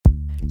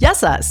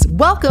Yes, us.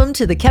 Welcome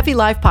to the Kefi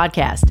Life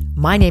Podcast.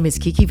 My name is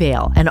Kiki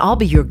Vale, and I'll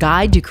be your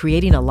guide to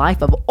creating a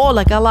life of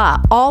Ola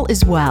Kala, all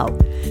is well.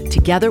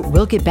 Together,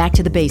 we'll get back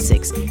to the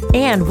basics,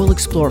 and we'll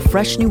explore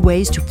fresh new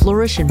ways to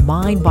flourish in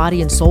mind,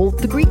 body, and soul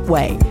the Greek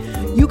way.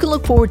 You can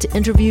look forward to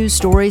interviews,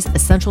 stories,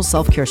 essential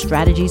self-care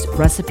strategies,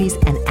 recipes,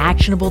 and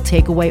actionable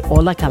takeaway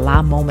Ola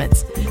Kala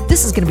moments.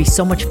 This is going to be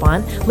so much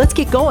fun. Let's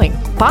get going.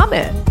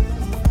 Πάμε!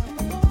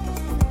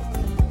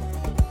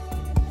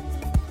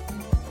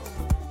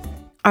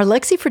 Our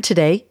lexi for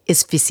today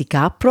is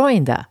φυσικά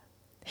προϊόντα.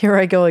 Here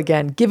I go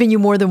again, giving you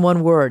more than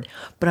one word,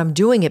 but I'm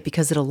doing it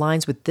because it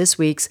aligns with this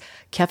week's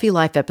Kefi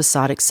Life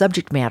episodic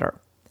subject matter.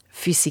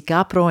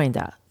 Φυσικά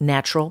προϊόντα,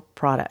 natural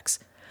products.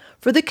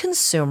 For the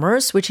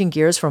consumer, switching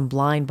gears from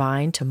blind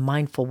buying to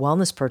mindful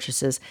wellness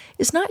purchases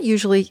is not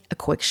usually a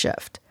quick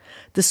shift.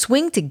 The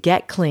swing to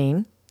get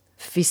clean,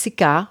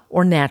 φυσικά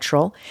or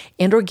natural,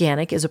 and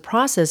organic is a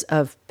process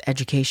of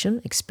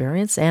education,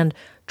 experience, and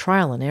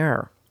trial and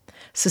error.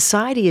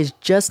 Society is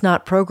just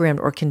not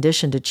programmed or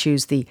conditioned to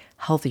choose the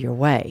healthier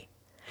way.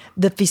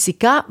 The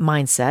φυσικά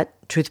mindset,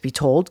 truth be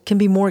told, can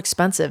be more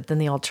expensive than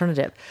the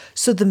alternative.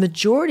 So the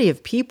majority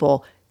of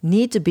people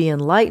need to be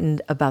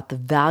enlightened about the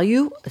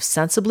value of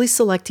sensibly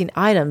selecting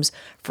items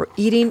for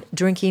eating,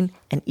 drinking,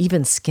 and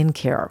even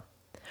skincare.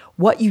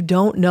 What you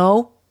don't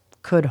know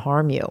could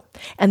harm you.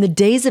 And the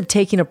days of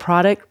taking a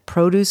product,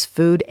 produce,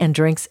 food, and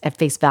drinks at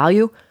face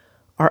value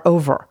are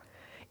over.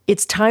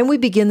 It's time we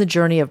begin the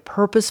journey of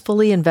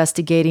purposefully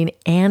investigating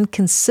and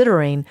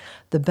considering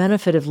the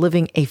benefit of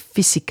living a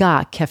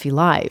φυσικά Kefi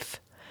life.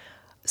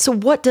 So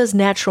what does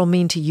natural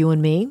mean to you and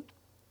me?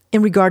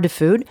 In regard to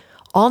food,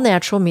 all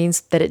natural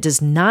means that it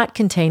does not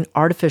contain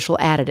artificial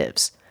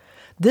additives.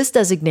 This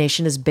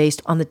designation is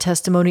based on the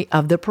testimony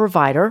of the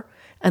provider,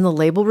 and the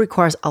label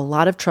requires a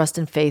lot of trust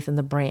and faith in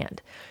the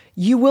brand.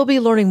 You will be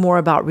learning more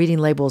about reading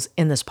labels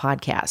in this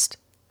podcast.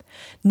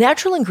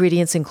 Natural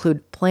ingredients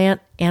include plant,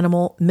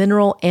 animal,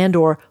 mineral,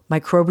 and/or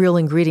microbial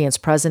ingredients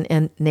present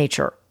in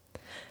nature.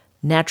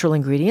 Natural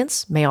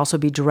ingredients may also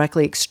be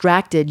directly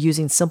extracted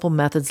using simple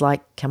methods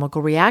like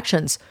chemical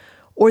reactions,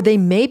 or they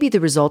may be the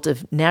result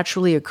of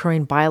naturally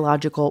occurring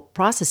biological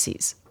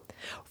processes.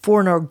 For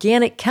an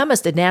organic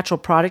chemist, a natural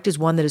product is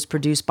one that is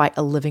produced by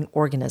a living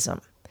organism.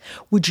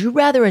 Would you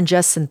rather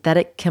ingest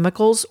synthetic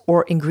chemicals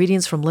or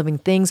ingredients from living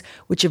things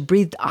which have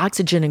breathed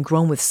oxygen and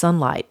grown with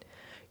sunlight?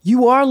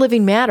 You are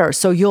living matter,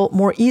 so you'll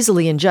more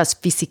easily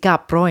ingest φυσικά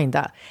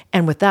προϊόντα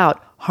and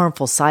without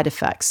harmful side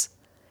effects.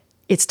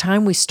 It's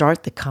time we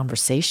start the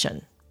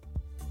conversation.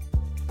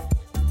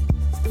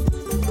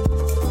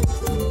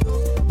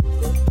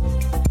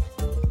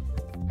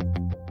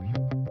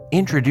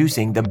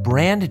 Introducing the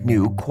brand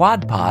new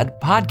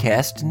QuadPod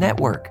Podcast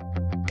Network.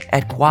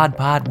 At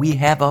QuadPod, we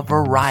have a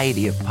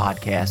variety of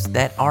podcasts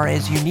that are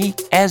as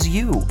unique as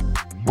you.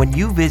 When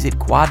you visit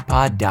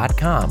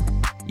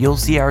quadpod.com, you'll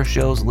see our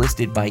shows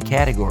listed by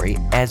category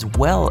as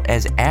well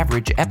as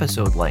average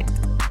episode length.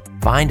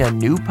 Find a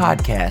new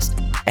podcast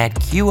at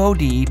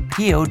QODPOD.com,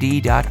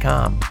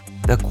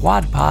 the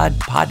QuadPod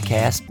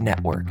Podcast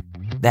Network.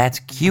 That's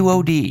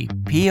QODPOD.com.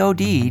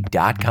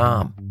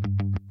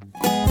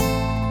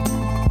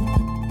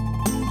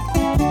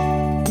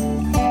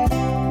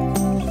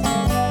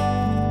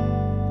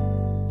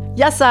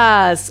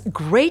 Yes,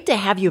 great to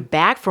have you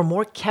back for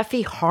more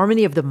Kefi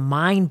harmony of the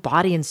mind,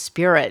 body, and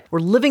spirit. We're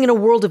living in a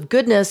world of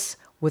goodness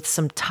with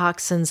some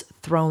toxins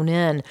thrown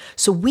in.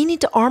 So we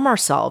need to arm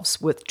ourselves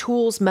with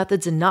tools,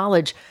 methods, and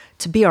knowledge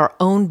to be our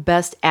own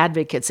best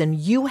advocates. And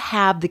you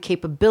have the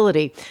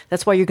capability.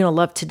 That's why you're going to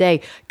love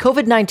today.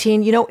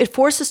 COVID-19, it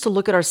forced us to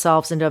look at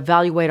ourselves and to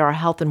evaluate our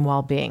health and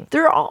well-being.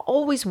 There are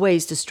always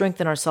ways to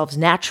strengthen ourselves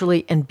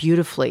naturally and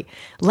beautifully.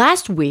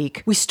 Last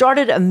week, we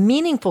started a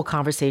meaningful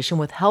conversation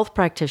with health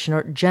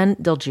practitioner Jen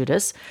Del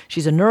Giudice.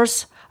 She's a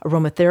nurse,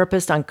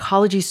 aromatherapist,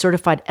 oncology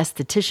certified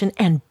esthetician,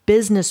 and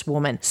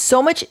businesswoman.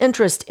 So much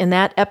interest in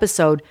that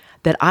episode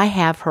that I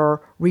have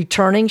her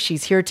returning.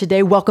 She's here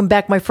today. Welcome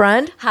back, my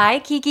friend. Hi,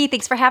 Kiki.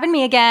 Thanks for having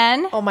me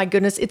again. Oh my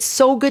goodness. It's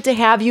so good to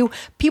have you.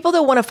 People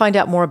that want to find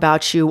out more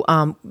about you,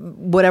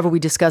 whatever we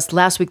discussed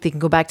last week, they can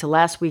go back to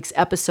last week's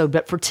episode.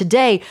 But for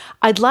today,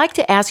 I'd like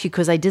to ask you,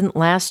 because I didn't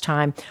last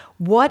time,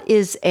 what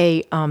is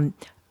an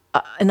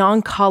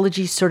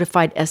oncology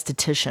certified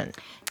esthetician?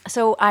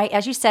 So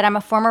as you said, I'm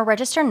a former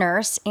registered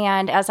nurse,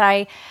 and as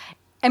I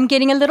am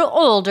getting a little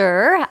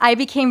older, I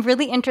became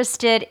really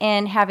interested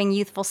in having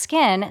youthful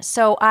skin.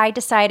 So I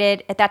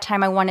decided at that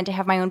time I wanted to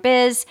have my own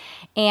biz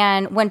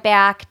and went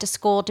back to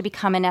school to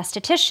become an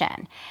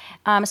esthetician.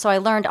 So I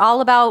learned all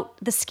about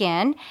the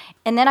skin.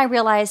 And then I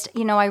realized,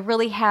 I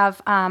really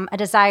have a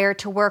desire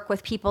to work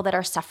with people that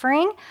are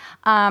suffering.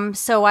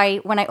 So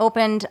when I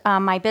opened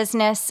my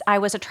business, I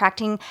was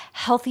attracting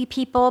healthy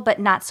people, but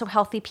not so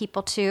healthy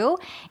people too.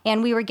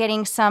 And we were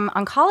getting some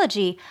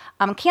oncology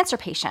cancer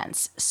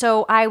patients.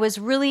 So I was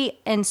really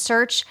in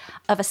search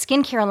of a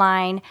skincare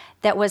line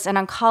that was an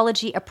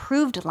oncology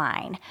approved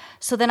line.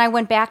 So then I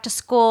went back to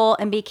school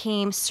and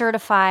became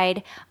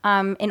certified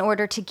in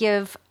order to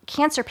give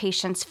cancer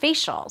patients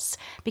facials,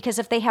 because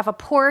if they have a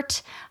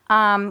port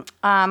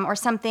or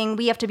something,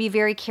 we have to be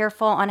very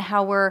careful on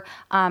how we're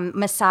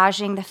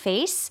massaging the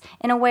face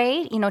in a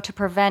way, to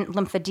prevent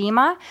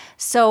lymphedema.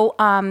 So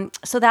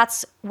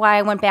that's why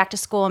I went back to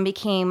school and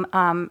became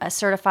a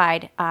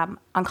certified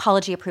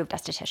oncology-approved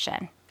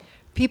esthetician.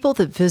 People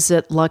that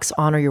visit Lux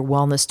Honor, your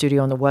wellness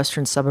studio in the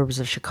western suburbs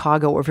of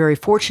Chicago, are very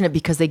fortunate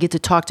because they get to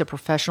talk to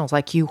professionals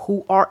like you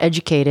who are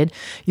educated.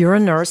 You're a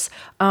nurse,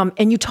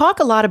 and you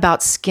talk a lot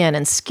about skin,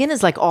 and skin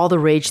is like all the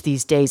rage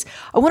these days.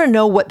 I want to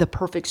know what the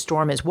perfect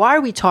storm is. Why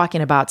are we talking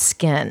about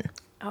skin?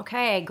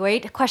 Okay,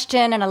 great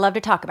question, and I love to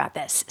talk about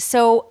this.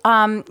 So,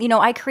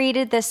 I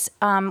created this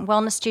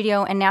wellness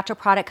studio and natural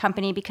product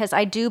company because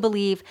I do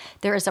believe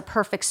there is a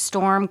perfect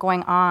storm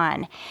going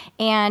on.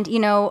 And,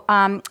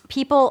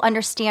 people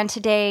understand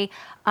today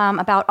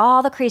about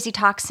all the crazy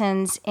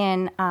toxins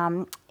in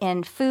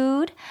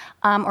food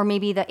or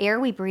maybe the air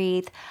we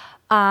breathe.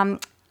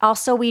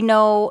 Also, we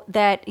know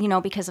that,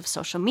 because of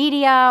social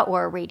media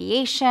or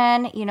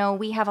radiation,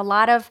 we have a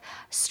lot of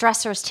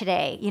stressors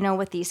today,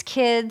 with these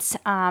kids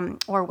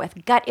or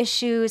with gut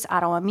issues,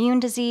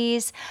 autoimmune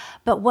disease.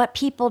 But what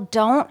people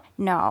don't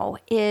know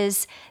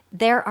is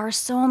there are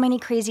so many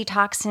crazy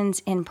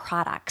toxins in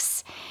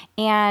products.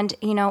 And,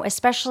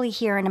 especially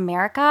here in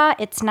America,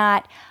 it's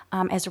not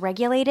as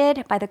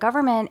regulated by the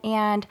government,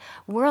 and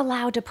we're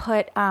allowed to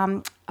put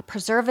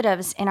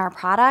preservatives in our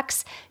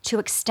products to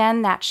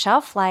extend that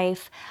shelf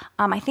life.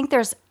 I think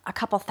there's a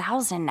couple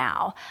thousand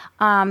now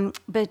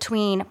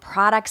between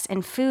products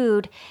and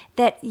food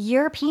that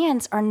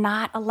Europeans are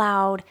not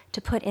allowed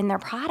to put in their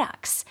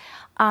products.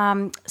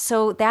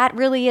 So that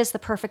really is the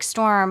perfect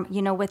storm,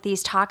 with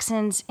these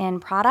toxins in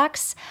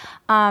products,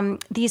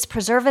 these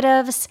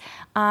preservatives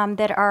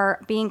that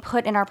are being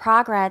put in our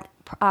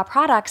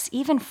products,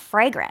 even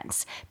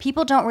fragrance.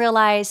 People don't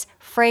realize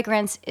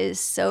fragrance is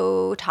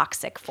so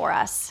toxic for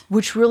us.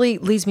 Which really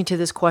leads me to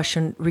this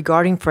question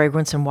regarding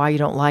fragrance and why you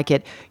don't like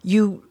it.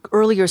 You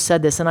earlier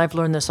said this, and I've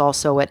learned this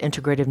also at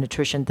Integrative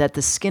Nutrition, that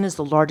the skin is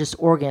the largest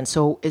organ.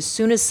 So as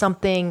soon as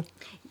something...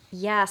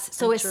 Yes.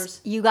 So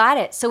you got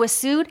it. So as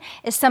soon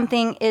as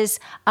something is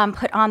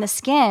put on the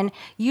skin,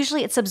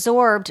 usually it's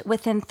absorbed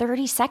within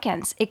 30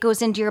 seconds. It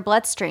goes into your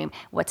bloodstream.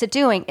 What's it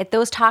doing?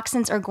 Those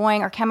toxins are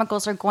going, or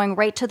chemicals are going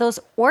right to those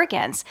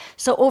organs.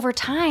 So over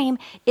time,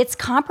 it's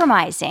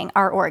compromising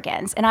our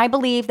organs. And I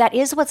believe that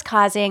is what's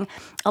causing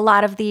a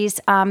lot of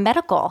these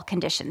medical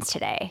conditions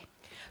today.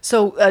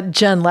 So,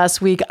 Jen,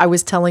 last week I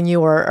was telling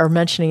you or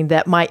mentioning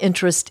that my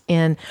interest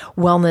in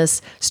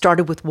wellness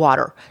started with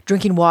water,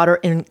 drinking water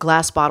in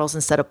glass bottles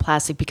instead of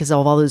plastic because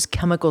of all those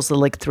chemicals that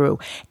leak through.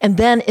 And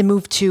then it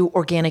moved to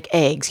organic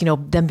eggs,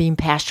 them being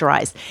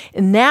pasteurized.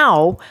 And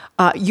now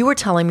you were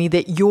telling me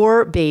that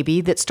your baby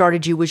that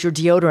started you was your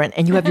deodorant,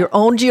 and you have your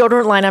own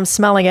deodorant line. I'm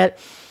smelling it.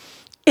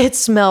 It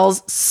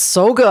smells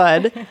so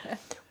good.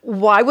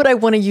 Why would I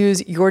want to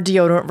use your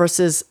deodorant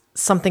versus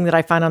something that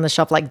I find on the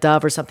shelf like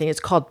Dove or something? It's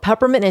called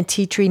Peppermint and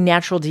Tea Tree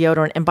Natural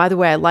Deodorant. And by the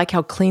way, I like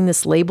how clean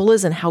this label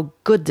is and how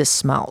good this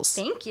smells.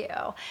 Thank you.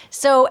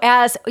 So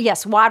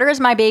yes, water is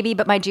my baby,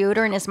 but my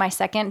deodorant is my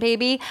second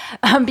baby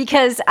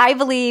because I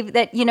believe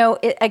that,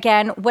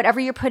 again, whatever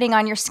you're putting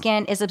on your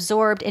skin is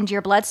absorbed into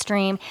your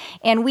bloodstream.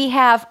 And we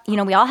have,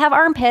 we all have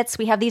armpits.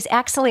 We have these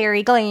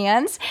axillary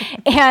glands.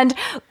 And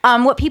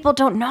what people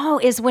don't know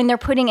is when they're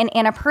putting an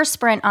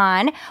antiperspirant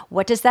on,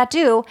 what does that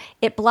do?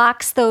 It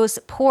blocks those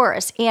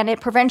pores and it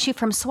prevents you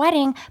from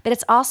sweating, but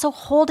it's also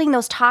holding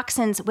those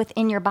toxins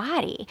within your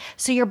body.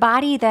 So your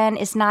body then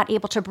is not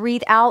able to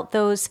breathe out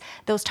those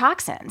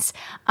toxins.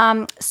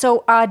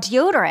 So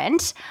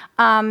deodorant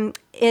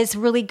is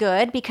really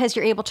good because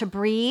you're able to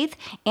breathe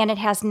and it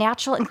has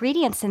natural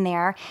ingredients in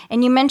there.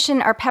 And you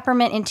mentioned our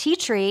peppermint and tea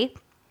tree.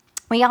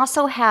 We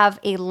also have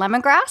a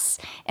lemongrass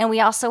and we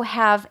also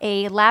have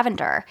a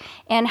lavender.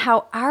 And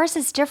how ours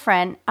is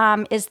different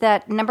is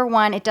that, number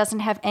one, it doesn't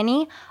have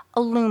any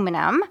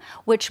aluminum,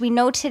 which we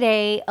know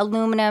today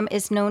aluminum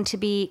is known to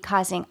be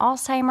causing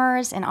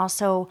Alzheimer's and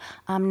also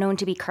known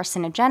to be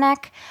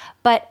carcinogenic.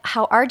 But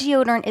how our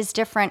deodorant is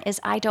different is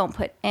I don't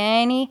put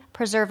any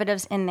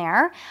preservatives in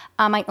there.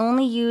 I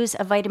only use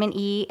a vitamin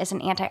E as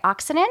an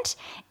antioxidant,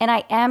 and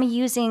I am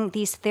using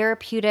these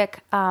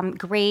therapeutic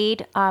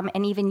grade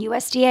and even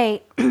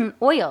USDA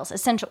oils,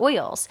 essential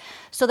oils.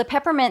 So the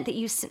peppermint that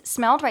you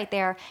smelled right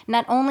there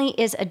not only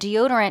is a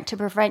deodorant to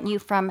prevent you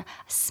from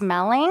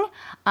smelling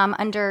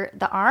under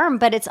the arm,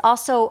 but it's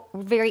also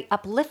very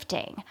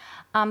uplifting.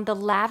 The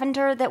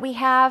lavender that we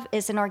have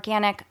is an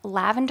organic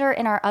lavender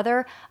in our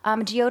other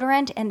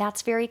deodorant, and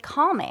that's very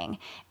calming.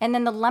 And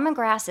then the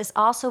lemongrass is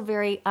also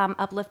very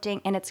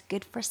uplifting, and it's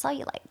good for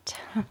cellulite.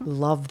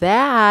 Love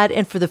that.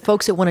 And for the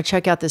folks that want to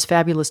check out this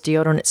fabulous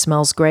deodorant, it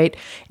smells great,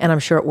 and I'm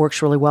sure it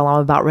works really well. I'm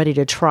about ready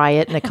to try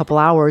it in a couple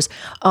hours.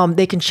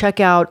 They can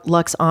check out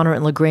Lux Honor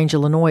in LaGrange,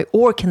 Illinois,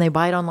 or can they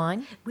buy it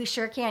online? We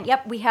sure can.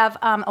 Yep, we have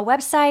a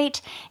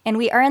website, and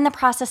we are in the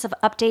process of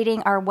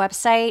updating our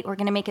website. We're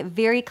going to make it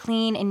very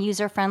clean and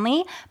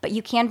user-friendly, but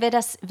you can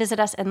visit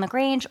us in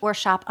LaGrange or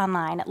shop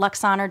online at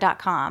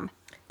luxhonor.com.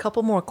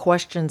 Couple more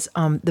questions.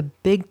 The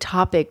big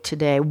topic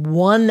today,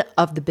 one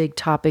of the big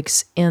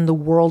topics in the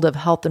world of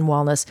health and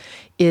wellness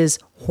is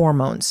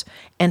hormones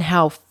and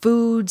how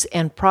foods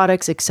and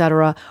products,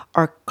 etc.,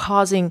 are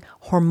causing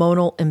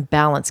hormonal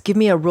imbalance. Give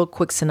me a real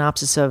quick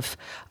synopsis of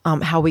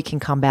how we can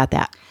combat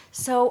that.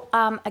 So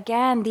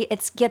again,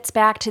 it gets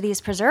back to these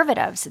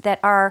preservatives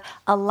that are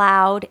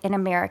allowed in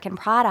American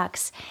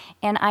products.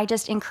 And I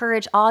just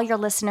encourage all your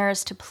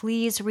listeners to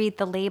please read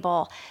the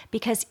label,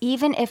 because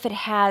even if it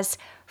has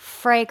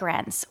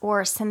fragrance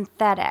or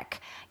synthetic,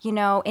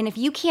 and if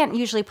you can't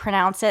usually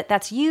pronounce it,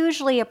 that's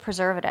usually a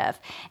preservative.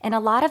 And a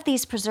lot of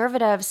these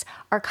preservatives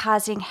are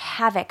causing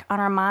havoc on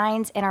our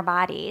minds and our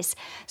bodies.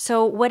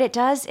 So what it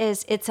does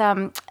is it's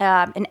an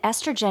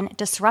estrogen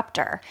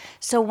disruptor.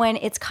 So when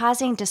it's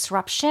causing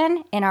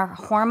disruption in our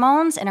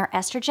hormones and our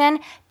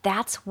estrogen,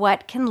 that's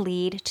what can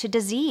lead to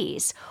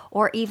disease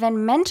or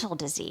even mental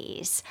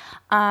disease.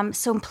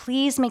 So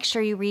please make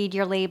sure you read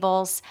your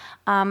labels.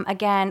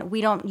 Again,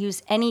 we don't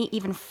use any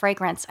even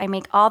fragrance. I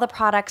make all the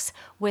products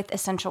with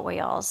essential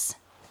oils.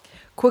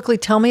 Quickly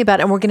tell me about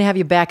it, and we're going to have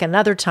you back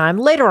another time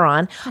later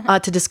on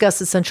to discuss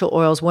essential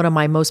oils, one of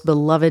my most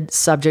beloved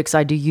subjects.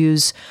 I do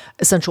use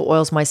essential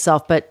oils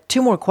myself, but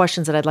two more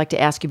questions that I'd like to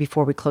ask you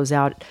before we close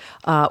out,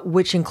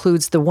 which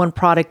includes the one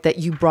product that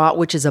you brought,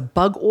 which is a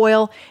bug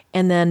oil,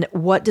 and then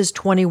what does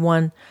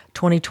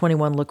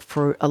 2021 look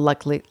for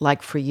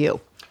like for you?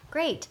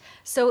 Great.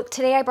 So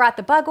today I brought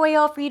the bug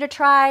oil for you to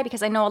try,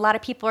 because I know a lot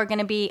of people are going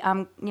to be,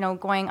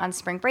 going on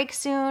spring break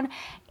soon.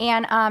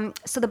 And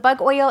so the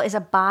bug oil is a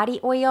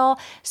body oil.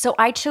 So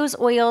I chose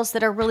oils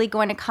that are really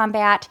going to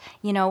combat,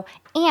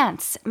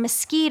 ants,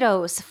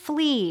 mosquitoes,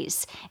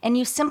 fleas, and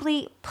you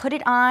simply put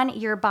it on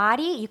your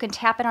body. You can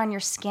tap it on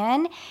your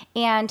skin,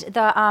 and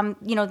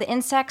the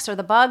insects or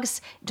the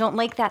bugs don't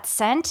like that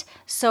scent.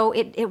 So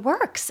it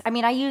works. I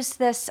mean, I used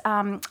this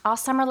all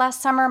summer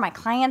last summer. My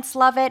clients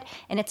love it,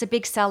 and it's a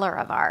big seller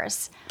of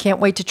ours. Can't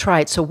wait to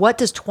try it. So what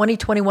does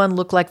 2021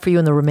 look like for you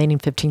in the remaining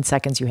 15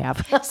 seconds you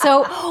have?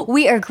 So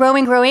we are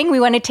growing. We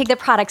want to take the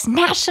products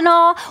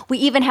national. We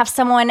even have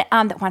someone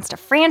that wants to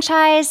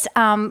franchise.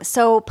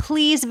 So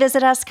please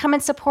visit us. Come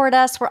and support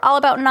us. We're all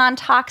about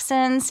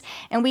non-toxins,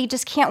 and we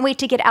just can't wait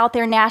to get out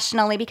there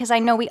nationally, because I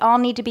know we all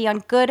need to be on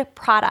good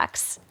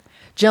products.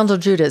 Gentle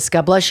Judas,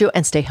 God bless you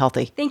and stay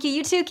healthy. Thank you.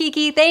 You too,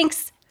 Kiki.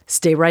 Thanks.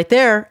 Stay right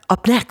there.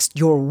 Up next,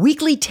 your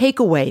weekly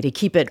takeaway to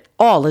keep it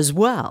all as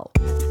well.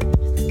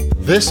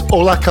 This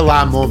Ola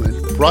Kala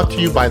moment brought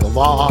to you by the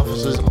law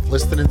offices of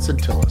Liston and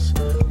Centillus.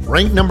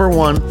 Ranked number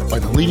 1 by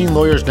the leading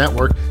lawyers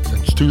network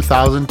since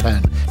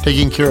 2010,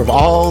 taking care of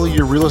all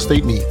your real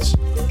estate needs.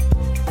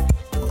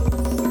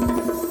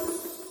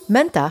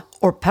 Mentha,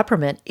 or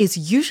peppermint,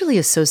 is usually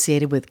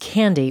associated with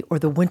candy or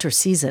the winter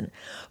season.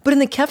 But in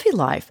the Kefi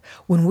life,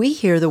 when we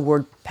hear the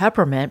word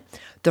peppermint,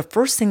 the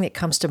first thing that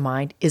comes to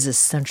mind is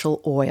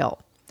essential oil.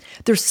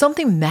 There's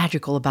something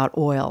magical about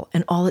oil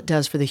and all it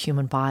does for the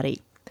human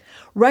body.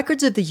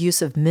 Records of the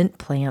use of mint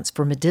plants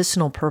for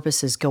medicinal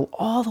purposes go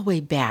all the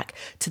way back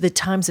to the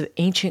times of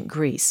ancient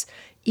Greece,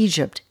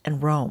 Egypt,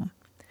 and Rome.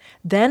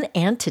 Then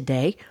and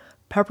today,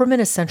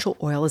 peppermint essential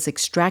oil is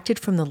extracted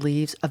from the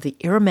leaves of the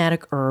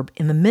aromatic herb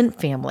in the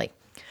mint family,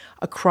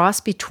 a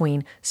cross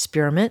between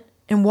spearmint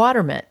and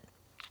watermint.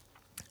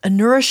 A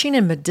nourishing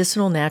and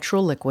medicinal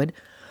natural liquid,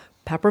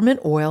 peppermint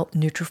oil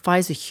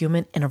nutrifies the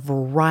human in a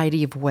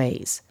variety of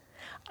ways.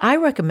 I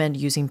recommend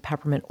using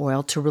peppermint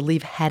oil to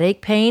relieve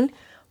headache pain,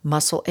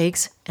 muscle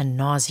aches, and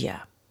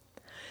nausea.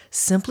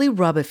 Simply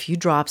rub a few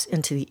drops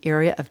into the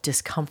area of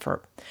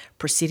discomfort,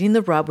 preceding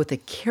the rub with a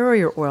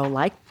carrier oil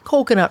like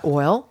coconut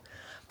oil,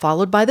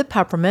 followed by the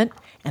peppermint,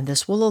 and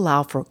this will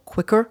allow for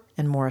quicker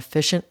and more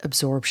efficient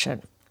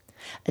absorption.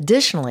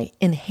 Additionally,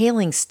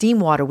 inhaling steam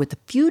water with a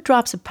few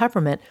drops of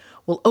peppermint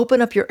will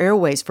open up your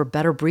airways for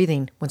better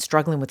breathing when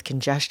struggling with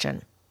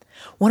congestion.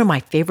 One of my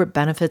favorite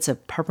benefits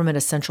of peppermint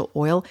essential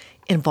oil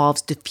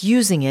involves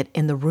diffusing it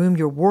in the room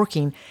you're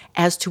working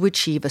as to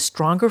achieve a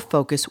stronger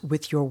focus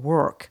with your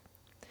work.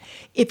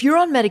 If you're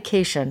on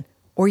medication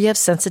or you have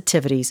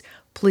sensitivities,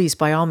 please,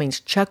 by all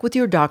means, check with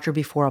your doctor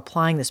before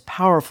applying this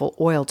powerful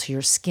oil to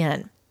your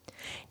skin.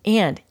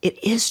 And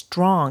it is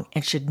strong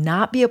and should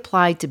not be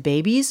applied to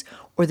babies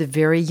or the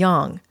very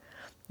young,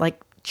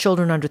 like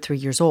children under 3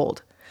 years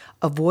old.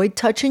 Avoid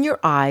touching your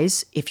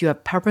eyes if you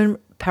have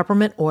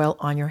peppermint oil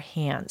on your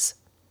hands.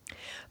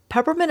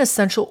 Peppermint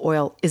essential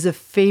oil is a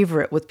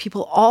favorite with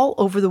people all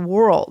over the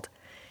world.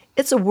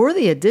 It's a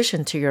worthy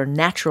addition to your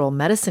natural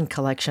medicine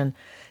collection,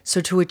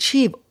 so to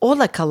achieve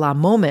Ola Kala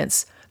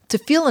moments, to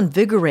feel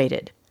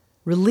invigorated,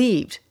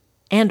 relieved,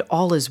 and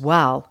all is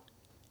well,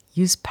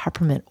 use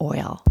peppermint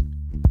oil.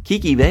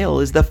 Kiki Vale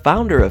is the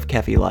founder of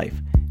Kefi Life.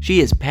 She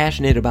is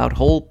passionate about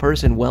whole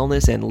person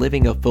wellness and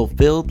living a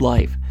fulfilled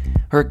life.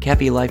 Her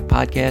Kefi Life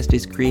podcast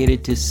is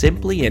created to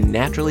simply and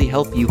naturally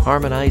help you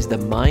harmonize the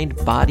mind,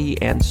 body,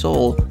 and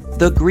soul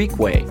the Greek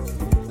way.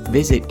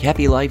 Visit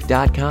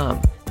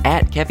KefiLife.com,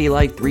 at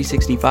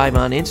KefiLife365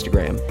 on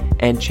Instagram,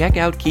 and check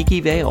out Kiki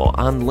Vale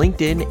on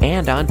LinkedIn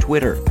and on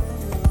Twitter.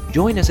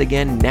 Join us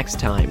again next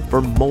time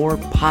for more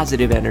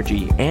positive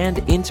energy and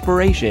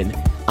inspiration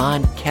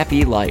on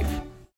Kefi Life.